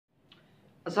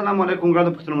السلام علیکم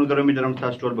ګرانو پښتنو ملګرو، امید لرم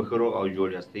تاسو ټول بخیر او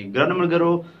جوړ یاست. ګرانو ملګرو،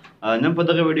 نن په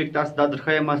دغه ویډیو کې تاسو دا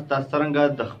درښایم تاسو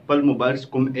څرنګه د خپل موبایل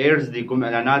کوم ایډز دي، کوم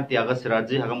اعلانات دي، هغه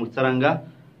راځي هغه موږ څرنګه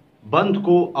بند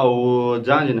کو او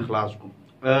ځان ځینې خلاص کو.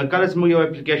 کله چې موږ یو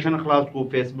اپلیکیشن خلاص کو،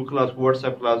 فیسبوک خلاص کو، واتس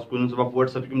اپ خلاص کو، نو سبا په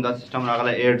واتس اپ کې دا سیستم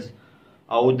راغلی ایډز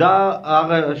او دا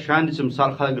هغه شان دي چې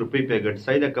مثال خلک روپۍ پې ګټي.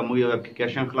 صحیح ده، که موږ یو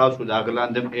اپلیکیشن خلاص کو د هغه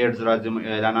لاندې هم ایډز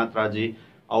راځي، اعلانات راځي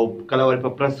او کله ور په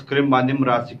پرس سکرین باندې هم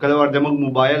راځي، کله ور د موږ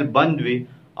موبایل بند وي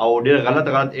او ډېر غلط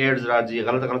ایډز راځي،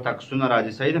 غلط عکسونه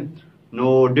راځي. صحیح ده، نو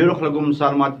ډېرو خلکو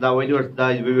مثال ماته دا ویلي ورته دا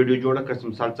یوه ویډیو جوړه کړه چې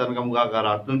مثال څرنګه موږ هغه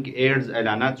راتلونکي ایډز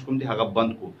اعلانات کوم دي هغه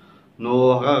بند کړو. نو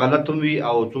هغه غلط هم وي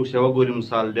او څوک چې وګوري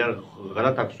مثال ډېر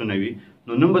غلط عکسونه وي.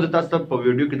 نو نن به زه تاسو ته په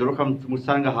ویډیو کې دروښیم موږ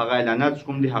څرنګه هغه اعلانات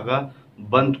کوم دي هغه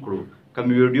بند کړو. که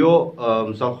مې ویډیو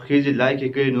مثال خوښېږي لایک یې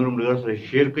کړئ، نورو ملګرو سره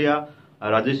شیر کړئ.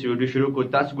 راځئ چې ویډیو شروع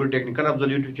کړو. تاسو ګورئ ټیکنیکل افضل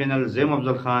یوټیوب چینل، زه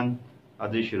افضل خان.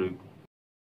 راځئ شروع کړو.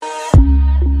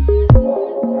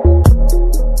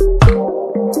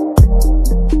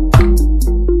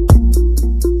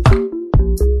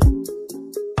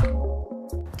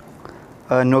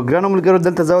 نو ګرانو ملګرو،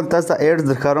 دلته زه تاسو ته ایډز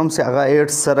درښکاروم چې هغه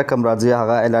ایډز څه رقم راځي،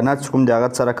 هغه اعلانات کوم دي هغه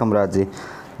څه رقم راځي.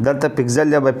 دلته پکزل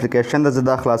یا اپلیکیشن ده، زه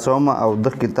دا خلاصوم او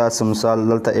دغه کې تاسو مثال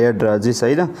دلته ایډ راځي.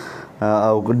 صحیح ده،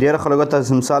 او ډېره خلکو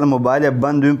ته مثال موبایل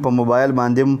بند وي، په موبایل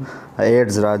باندې هم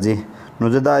ایډز راځي. نو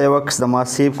زه دا یو عکس د ما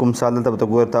سیو کوم، مثال دلته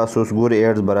به ګورئ تاسو اوس ګورئ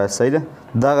ایډز به راشي. صحیح ده،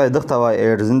 دغه دغه ته وایي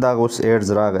ایډز، دغه اوس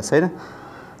ایډز راغی. صحیح ده،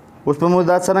 اوس به موږ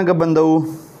دا څرنګه بندوو،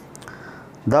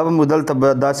 دا به موږ دلته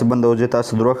به داسې بندوو. زه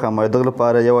تاسو دروښیم دغه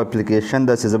لپاره یو اپلیکیشن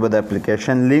ده چې زه به د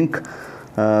اپلیکیشن لینک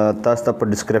تاسو ته په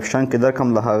ډسکرپشن کې درکړم،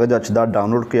 له هغه ځایه چې دا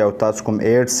ډاونلوډ کړئ او تاسو کوم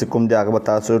ایډز چې کوم دي هغه به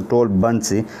تاسو ټول بند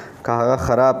شي. که هغه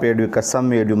خراب ایډ وي، که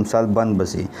سم ایډ وي، مثال بند به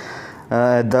شي.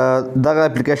 دغه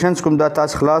اپلیکیشن کوم دا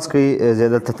تاسو خلاص کړئ، زه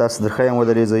دلته تاسو درښایم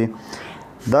ودرېږئ.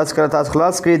 دا چې کله تاسو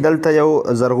خلاص کړئ دلته یو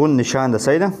زرغون نشان ده.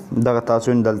 صحیح ده، دغه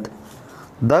تاسو دلته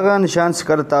دغه نشان چې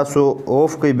کله تاسو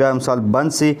اوف کړئ بیا مثال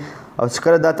بند شي، او چې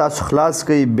کله دا تاسو خلاص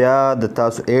کړئ بیا د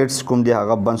تاسو ایډز کوم دي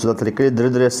هغه بند شو. دلته لیکلي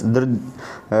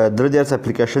درې دیرس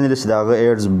اپلیکیشن دي چې د هغه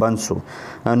ایډز بند شو.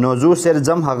 نو زه اوس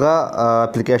ځم هغه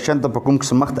اپلیکیشن ته په کوم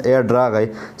قسم مخته ایډ راغی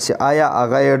چې آیا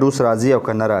هغه ایډ اوس راځي او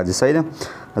که نه راځي. صحیح ده،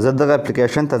 زه دغه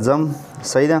اپلیکیشن ته ځم.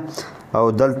 صحیح ده، او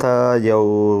دلته یو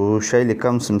شی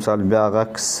لیکم چې مثال بیا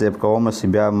هغه سیو کوم چې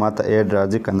بیا ماته ایډ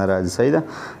راځي که نه راځي. صحیح ده،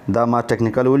 دا ما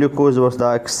ټیکنیکل ولیکو، زه اوس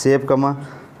دا سیو کوم.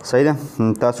 صحیح ده،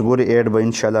 تاسو ګورئ ایډ به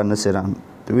انشاءالله نسي را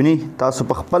ویني. تاسو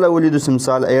په خپله ولیدو چې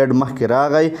مثال ایډ مخکې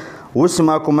راغی، اوس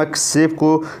ما کوم عکس سیو کو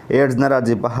ایډز نه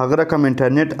راځي. په هغه رقم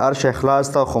انټرنیټ هر شی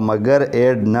خلاص ته، خو مګر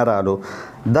ایډ نه رالو.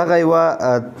 دغه یوه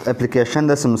اپلیکیشن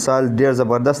ده چې مثال ډېر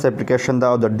زبردست اپلیکیشن ده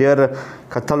او د ډېر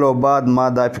کتلو بعد ما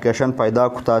دا اپلیکیشن پیدا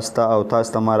کړو تاسو ته او تاسو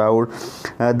ته ما راوړ.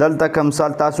 دلته که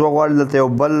مثال تاسو وغواړئ دلته یو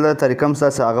بل طریقه هم شته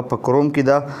چې هغه په کروم کې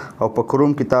ده او په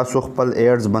کروم کې تاسو خپل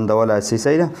ایډز بندولی شئ.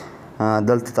 صحیح ده،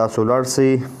 دلته تاسو ولاړ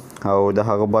شئ او د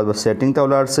هغه بعد به سیټینګ ته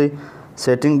ولاړ شئ.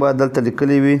 سیټینګ به دلته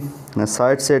لیکلی وي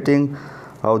سایټ سیټینګ،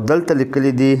 او دلته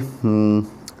لیکلی دي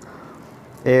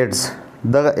ایډز.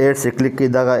 دغه ایډز یې کلیک کړئ.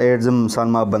 دغه ایډز مثال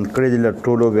ما بند کړي دي له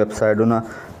ټولو ویب سایټونه.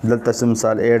 دلته چې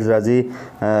مثال ایډز راځي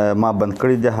ما بند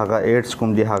کړي دي، هغه ایډز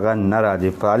کوم دي هغه نه راځي.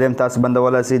 په حال هم تاسو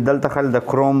بندولی شئ. دلته خلک د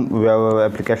کروم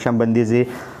اپلیکیشن بندیږي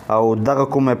او دغه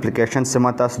کوم اپلیکیشن چې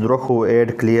ما تاسو دروښو ایډ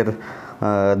کلیر،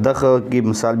 دغه کې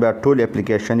مثال بیا ټول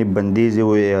اپلیکیشن بندیږي،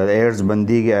 ایډز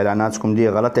بندیږي، اعلانات کوم دي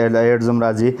غلط ایډز هم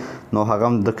راځي، نو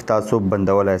هغه هم دغه تاسو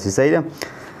بندولی شئ. صحیح ده،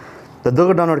 د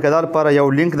دغه ډاونلوډ کېدو لپاره یو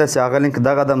لینک ده چې هغه لینک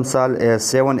دغه د مثال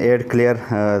 7 ایډ کلیر،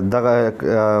 دغه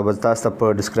به تاسو ته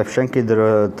په ډسکرپشن کې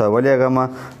درته ولیږم.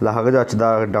 له هغه ځایه چې دا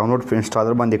ډاونلوډ په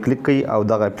انسټالر باندې کلیک کړئ او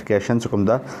دغه اپلیکیشن چې کوم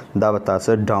ده دا به تاسو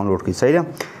ډاونلوډ کړئ. صحیح ده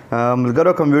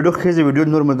ملګرو، کوم ویډیو ښه ویډیو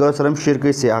نور ملګرو سره هم شیر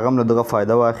کړئ چې هغه هم له دغه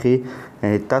فایده واخلي.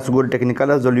 تاسو ګورئ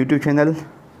ټیکنیکل افضل یوټیوب چینل،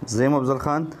 زه افضل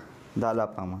خان. د الله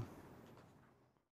په امان.